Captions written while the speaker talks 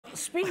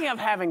speaking of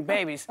having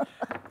babies,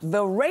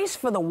 the race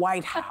for the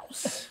White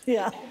House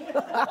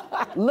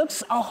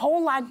looks a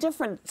whole lot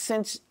different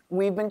since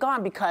we've been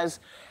gone, because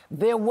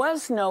there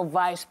was no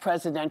vice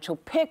presidential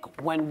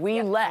pick when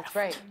we left. That's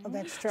right. Oh,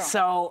 that's true.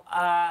 So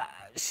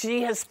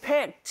she has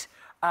picked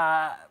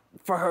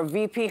for her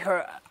VP,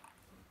 her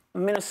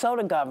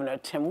Minnesota governor,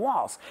 Tim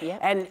Walz. Yep.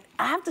 And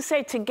I have to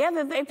say,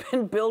 together they've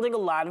been building a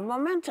lot of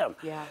momentum.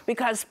 Yeah.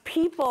 Because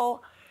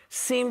people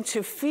seem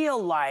to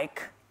feel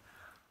like,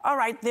 all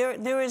right,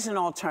 there is an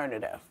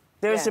alternative.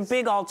 There's a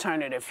big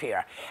alternative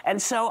here.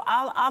 And so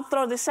I'll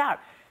throw this out.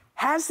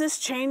 Has this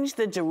changed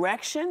the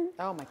direction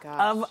Oh my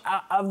gosh.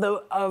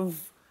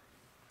 of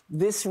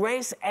this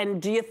race?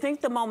 And do you think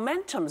the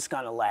momentum's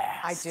gonna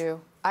last? I do.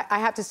 I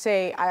have to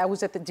say, I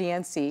was at the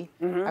DNC.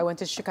 I went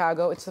to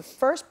Chicago. It's the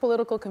first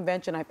political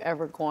convention I've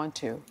ever gone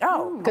to.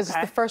 Oh, because okay.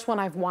 it's the first one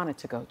I've wanted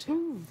to go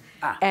to.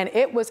 And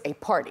it was a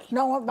party.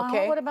 No, Obama.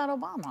 Okay? What about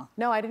Obama?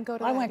 No, I didn't go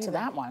to that. I went to either.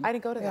 that one. I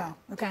didn't go to Yeah,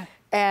 that. okay.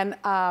 And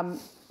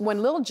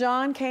when Lil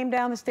Jon came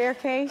down the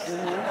staircase,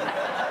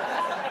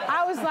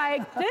 I was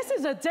like, this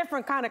is a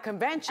different kind of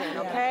convention,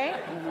 okay?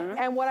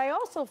 And what I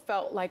also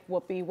felt like,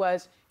 Whoopi,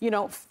 was, you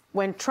know,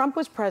 when Trump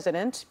was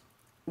president,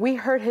 we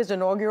heard his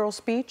inaugural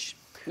speech,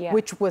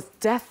 which was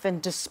death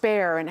and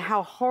despair and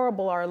how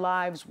horrible our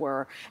lives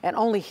were, and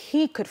only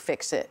he could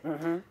fix it.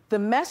 The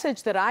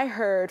message that I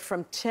heard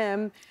from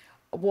Tim,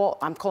 well,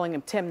 I'm calling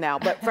him Tim now,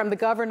 but from the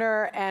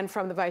governor and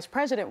from the vice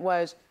president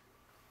was,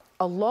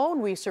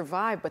 alone we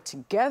survive, but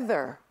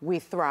together we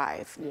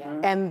thrive.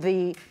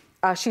 And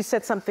she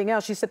said something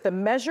else. She said the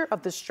measure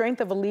of the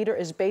strength of a leader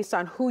is based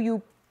on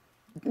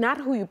not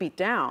who you beat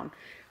down.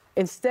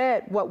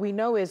 Instead, what we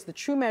know is the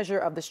true measure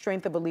of the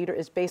strength of a leader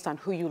is based on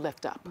who you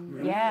lift up.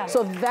 Yeah.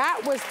 So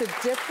that was the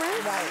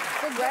difference.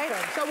 Right.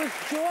 So it was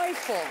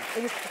joyful.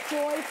 It was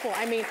joyful.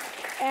 I mean,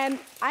 and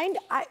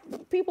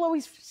people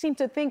always seem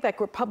to think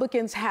that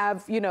Republicans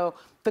have, you know,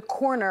 the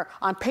corner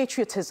on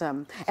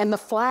patriotism and the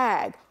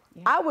flag.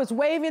 I was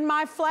waving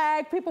my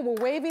flag. People were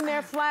waving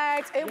their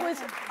flags. It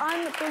was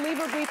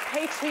unbelievably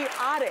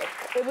patriotic.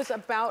 It was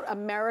about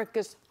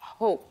America's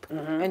hope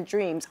and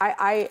dreams.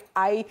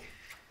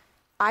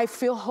 I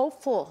feel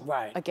hopeful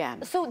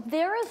again. So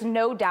there is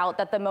no doubt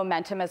that the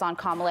momentum is on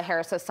Kamala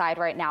Harris's side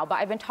right now, but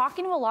I've been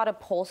talking to a lot of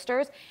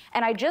pollsters,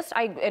 and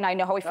I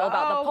know how we feel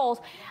about the polls.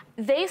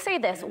 They say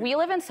this: we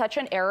live in such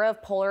an era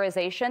of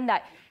polarization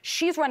that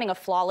she's running a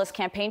flawless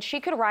campaign. She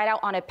could ride out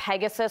on a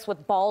Pegasus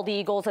with bald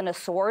eagles and a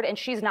sword, and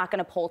she's not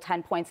going to pull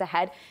 10 points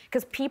ahead,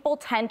 because people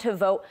tend to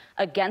vote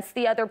against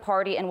the other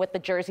party and with the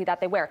jersey that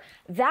they wear.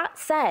 That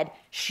said,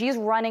 she's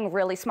running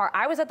really smart.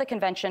 I was at the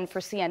convention for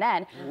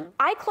CNN.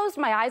 I closed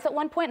my eyes at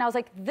one point, and I was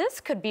like, this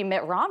could be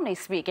Mitt Romney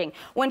speaking.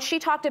 When she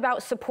talked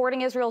about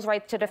supporting Israel's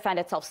right to defend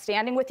itself,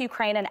 standing with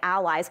Ukraine and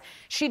allies,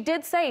 she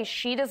did say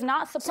she does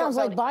not support... Sounds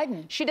like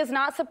Biden. She does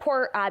not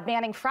support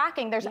banning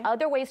fracking. There's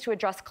other ways to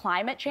address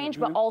climate change,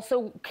 but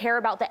also care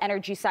about the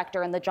energy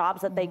sector and the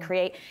jobs that they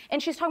create.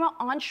 And she's talking about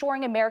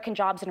onshoring American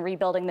jobs and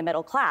rebuilding the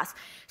middle class.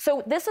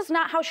 So this is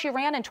not how she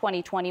ran in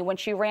 2020, when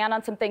she ran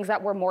on some things that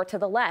were more to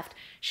the left.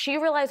 She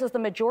realizes the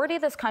majority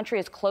of this country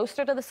is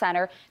closer to the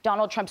center.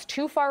 Donald Trump's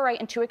too far right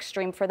and too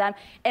extreme for them.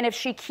 And if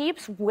she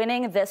keeps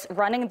running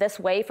this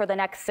way for the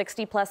next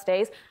 60+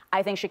 days,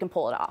 I think she can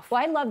pull it off.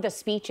 Well, I love the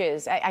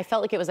speeches. I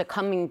felt like it was a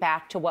coming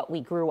back to what we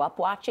grew up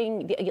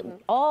watching.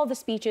 All the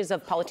speeches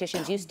of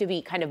politicians used to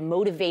be kind of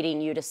motivating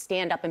you to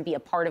stand up and be a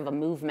part of a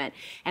movement.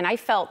 And I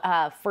felt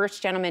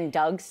First Gentleman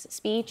Doug's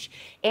speech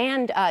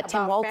and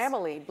Tim Walz.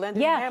 Family,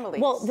 blended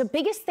families. Well, the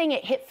biggest thing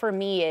it hit for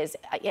me is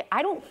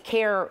I don't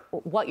care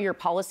what your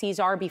policies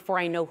are before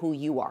I know who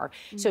you are.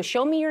 So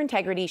show me your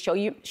integrity,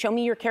 show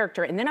me your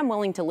character, and then I'm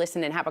willing to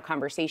listen and have a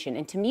conversation.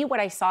 And to me,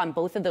 what I saw in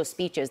both of those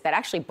speeches that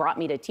actually brought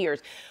me to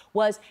tears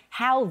was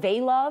how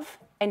they love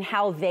and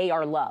how they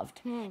are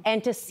loved.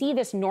 And to see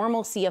this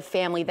normalcy of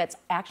family that's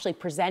actually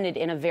presented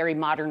in a very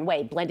modern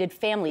way. Blended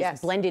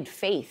families, blended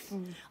faith,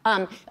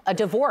 a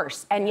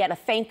divorce, and yet a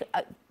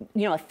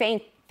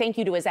thank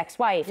you to his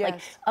ex-wife. Like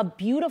a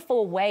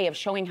beautiful way of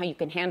showing how you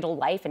can handle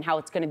life and how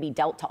it's going to be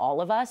dealt to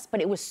all of us. But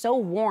it was so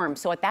warm.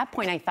 So at that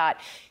point, I thought,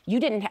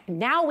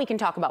 now we can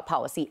talk about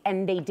policy.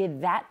 And they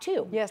did that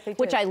too. Yes, they did.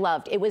 Which I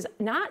loved. It was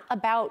not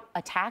about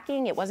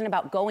attacking. It wasn't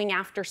about going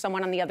after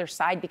someone on the other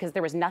side because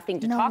there was nothing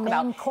to talk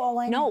about.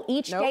 Calling. No,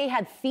 each day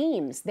had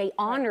themes. They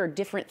honored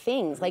different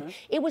things. Like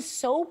it was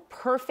so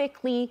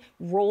perfectly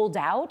rolled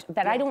out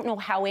that I don't know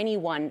how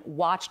anyone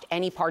watched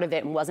any part of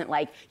it and wasn't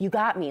like, you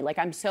got me. Like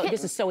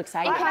this is so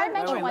exciting. Can I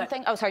mention one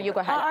thing? Oh, sorry, you go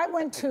ahead. I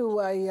went to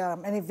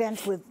an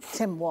event with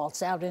Tim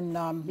Walz out in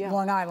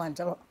Long Island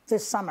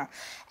this summer.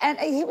 And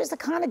he was the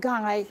kind of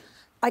guy,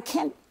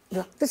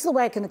 this is the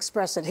way I can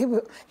express it.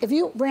 If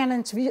you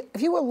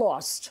were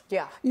lost,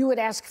 you would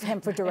ask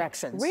him for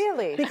directions.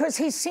 Really? Because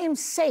he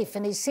seems safe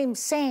and he seems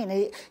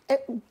sane.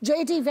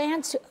 J.D.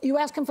 Vance, you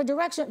ask him for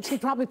directions,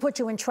 he'd probably put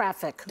you in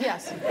traffic.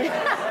 Yes.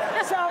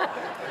 So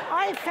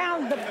I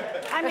found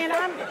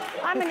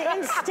I'm an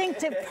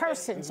instinctive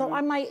person. So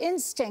my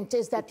instinct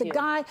is that the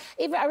guy,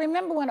 even I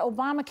remember when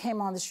Obama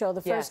came on the show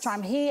the first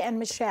time, he and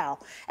Michelle,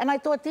 and I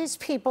thought these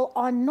people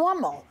are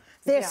normal.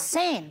 They're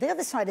sane. The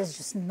other side is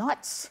just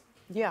nuts.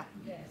 Yeah.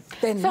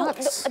 They're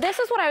nuts. This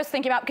is what I was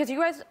thinking about, because you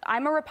guys,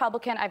 I'm a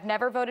Republican, I've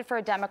never voted for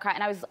a Democrat,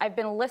 and I've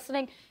been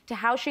listening to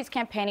how she's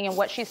campaigning and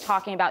what she's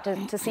talking about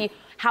to see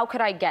how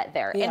could I get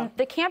there. Yeah. In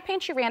the campaign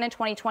she ran in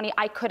 2020,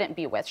 I couldn't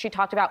be with. She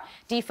talked about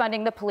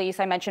defunding the police,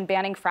 I mentioned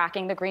banning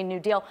fracking, the Green New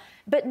Deal,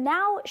 but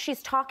now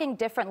she's talking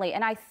differently,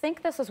 and I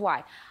think this is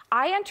why.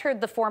 I entered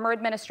the former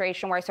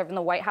administration where I served in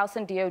the White House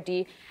and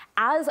DOD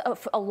as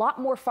a lot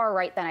more far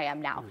right than I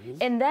am now.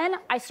 And then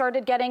I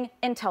started getting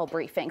intel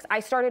briefings. I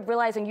started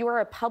realizing you are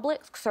a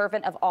public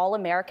servant of all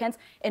Americans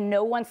and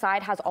no one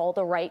side has all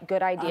the right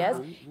good ideas.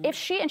 If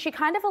she, and she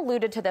kind of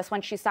alluded to this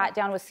when she sat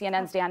down with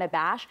CNN's Dana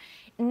Bash,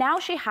 now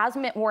she has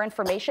more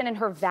information and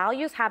her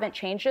values haven't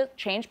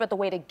changed, but the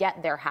way to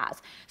get there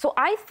has. So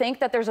I think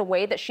that there's a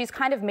way that she's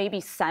kind of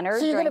maybe centered.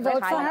 So you're going to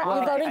vote for her?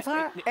 You're You're voting for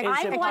her?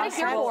 I'm glad to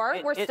hear more.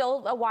 We're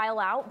still a while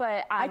out,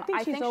 but I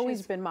think she's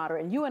always been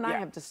moderate. And you and I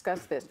have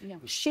discussed this.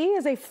 She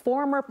is a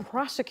former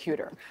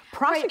prosecutor.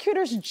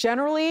 Prosecutors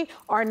generally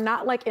are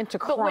not like into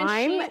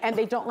crime and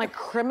they don't like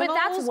criminals.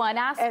 But that's one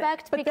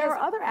aspect. But there are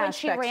other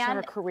aspects in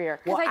her career.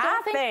 Well, I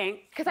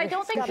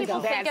don't think people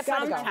think it's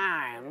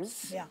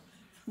sometimes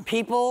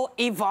people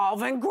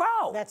evolve and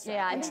grow. That's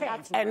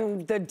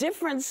and the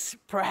difference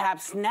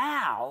perhaps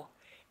now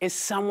is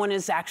someone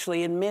has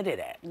actually admitted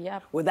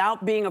it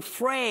without being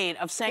afraid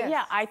of saying,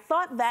 yeah, I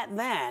thought that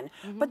then,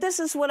 but this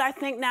is what I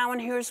think now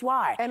and here's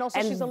why. And also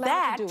she's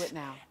allowed to do it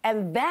now.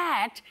 And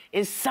that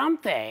is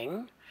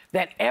something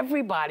that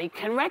everybody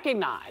can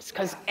recognize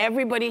because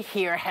everybody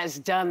here has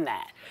done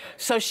that.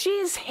 So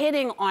she's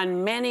hitting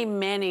on many,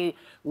 many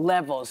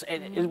levels,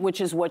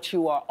 which is what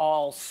you are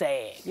all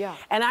saying. Yeah.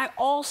 And I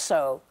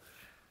also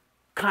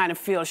kind of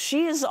feel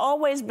she has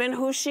always been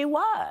who she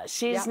was.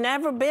 She's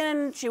never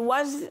been, she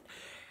wasn't,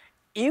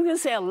 you can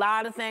say a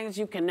lot of things,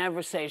 you can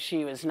never say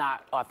she was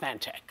not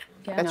authentic.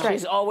 That's right.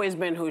 She's always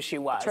been who she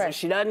was. If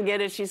she doesn't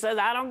get it, she says,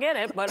 I don't get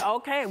it, but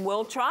okay,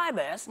 we'll try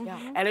this.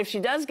 And if she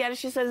does get it,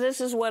 she says, this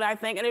is what I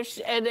think. And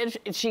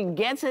if she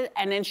gets it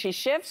and then she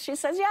shifts, she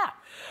says, yeah.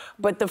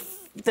 But the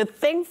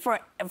thing for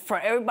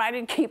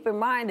everybody to keep in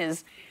mind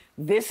is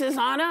this is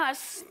on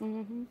us.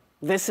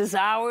 This is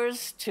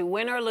ours to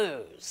win or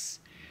lose.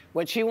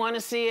 What you want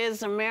to see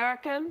as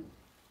American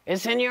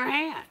is in your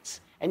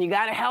hands. And you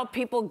got to help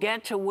people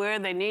get to where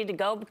they need to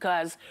go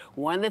because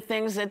one of the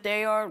things that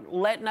they are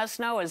letting us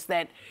know is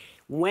that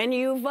when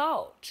you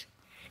vote,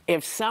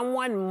 if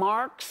someone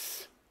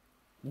marks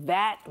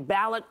that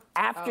ballot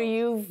after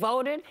you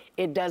voted,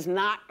 it does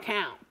not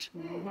count.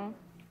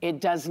 It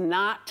does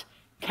not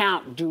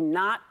count. Do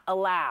not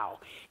allow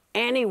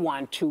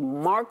anyone to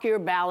mark your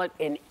ballot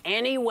in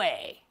any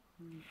way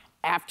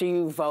after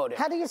you voted.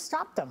 How do you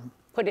stop them?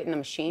 Put it in the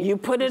machine. You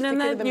put it in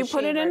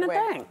the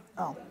thing.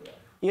 Oh.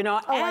 You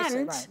know,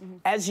 and right.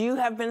 as you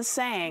have been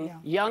saying,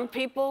 young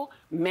people,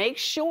 make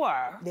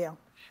sure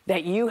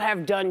that you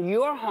have done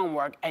your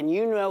homework and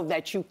you know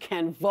that you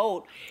can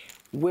vote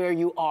where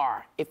you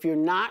are. If you're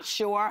not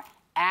sure,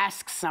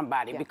 ask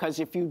somebody because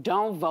if you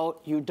don't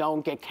vote, you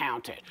don't get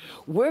counted.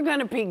 We're going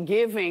to be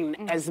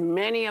giving as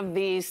many of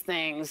these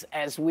things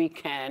as we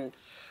can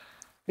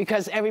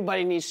because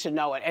everybody needs to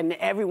know it, and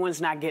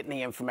everyone's not getting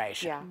the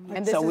information. Yeah,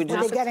 and this so is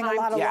not the getting a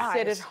lot of time to lies.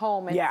 sit at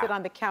home and sit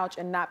on the couch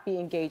and not be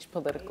engaged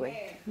politically.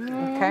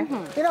 Okay?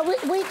 You know,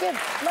 we give,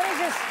 let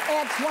me just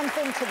add one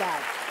thing to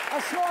that,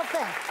 a small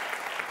thing.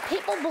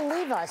 People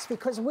believe us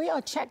because we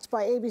are checked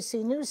by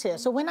ABC News here,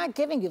 so we're not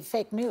giving you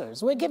fake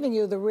news. We're giving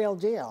you the real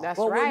deal. That's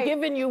well, right. We're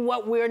giving you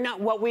what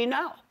we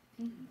know.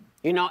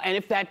 You know, and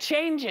if that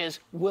changes,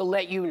 we'll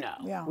let you know.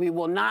 Yeah. We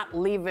will not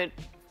leave it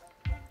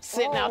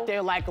sitting out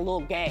there like a little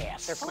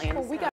gas. They're playing.